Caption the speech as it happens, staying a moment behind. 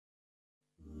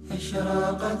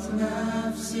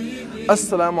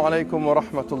Assalamu alaikum wa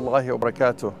rahmatullahi wa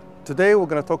barakatuh. Today we're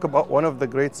going to talk about one of the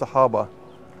great Sahaba,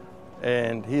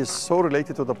 and he is so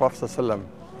related to the Prophet ﷺ.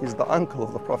 He's the uncle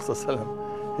of the Prophet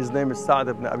ﷺ. His name is Sa'd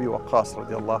ibn Abi Waqqas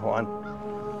radiallahu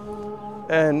anhu.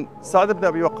 And Sa'd ibn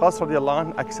Abi Waqqas radiallahu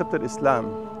anhu accepted Islam.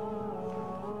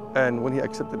 And when he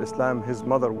accepted Islam, his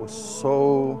mother was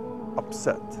so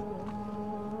upset.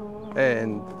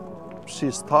 And she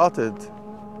started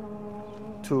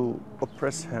to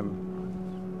oppress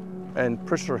him and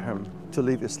pressure him to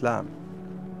leave Islam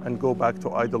and go back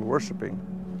to idol worshipping.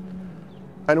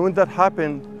 And when that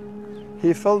happened,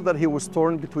 he felt that he was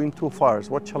torn between two fires.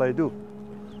 What shall I do?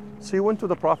 So he went to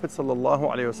the Prophet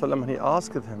ﷺ and he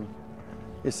asked him.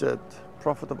 He said,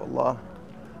 Prophet of Allah,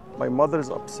 my mother is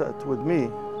upset with me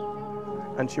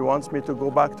and she wants me to go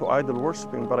back to idol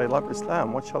worshipping, but I love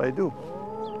Islam. What shall I do?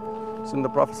 So when the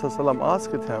Prophet ﷺ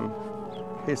asked him,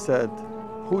 he said,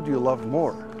 who do you love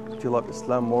more? Do you love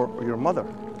Islam more or your mother?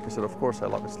 He said, of course I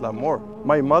love Islam more.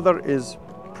 My mother is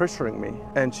pressuring me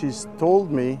and she's told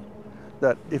me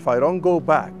that if I don't go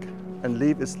back and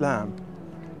leave Islam,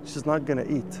 she's not gonna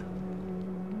eat.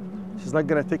 She's not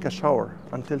gonna take a shower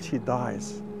until she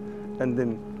dies. And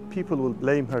then people will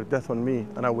blame her death on me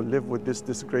and I will live with this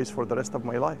disgrace for the rest of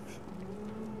my life.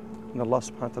 And Allah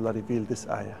subhanahu wa ta'ala revealed this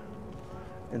ayah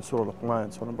in Surah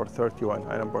Luqman, Surah number 31,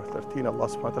 ayah number 13. Allah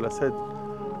subhanahu wa ta'ala said,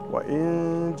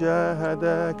 وَإِن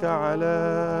جَاهَدَاكَ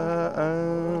عَلَىٰ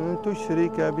أَن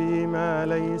تُشْرِكَ بِي مَا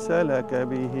لَيْسَ لَكَ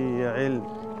بِهِ عِلْمٌ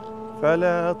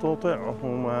فَلَا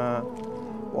تُطِعْهُمَا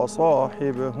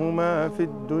وَصَاحِبْهُمَا فِي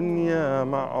الدُّنْيَا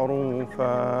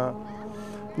مَعْرُوفًا.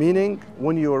 Meaning,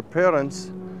 when your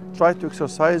parents try to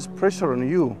exercise pressure on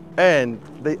you and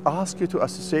they ask you to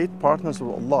associate partners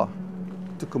with Allah,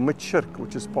 to commit shirk,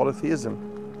 which is polytheism,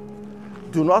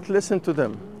 do not listen to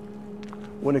them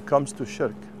when it comes to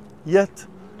shirk. Yet,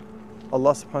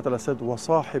 Allah subhanahu wa ta'ala said,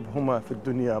 وَصَاحِبْهُمَا فِي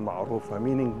الدُّنْيَا مَعْرُوفًا,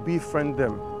 meaning befriend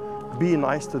them, be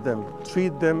nice to them,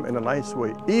 treat them in a nice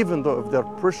way, even though if they're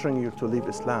pressuring you to leave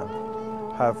Islam.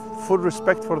 Have full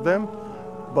respect for them,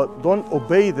 but don't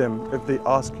obey them if they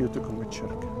ask you to commit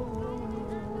shirk.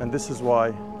 And this is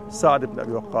why Sa'd ibn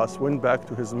Abi Waqqas went back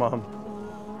to his mom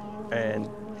and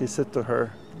he said to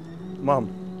her, Mom,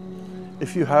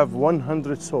 if you have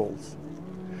 100 souls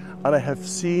and I have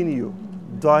seen you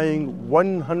dying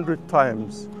 100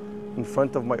 times in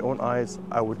front of my own eyes,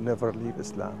 I would never leave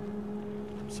Islam.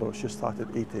 So she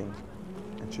started eating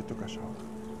and she took a shower.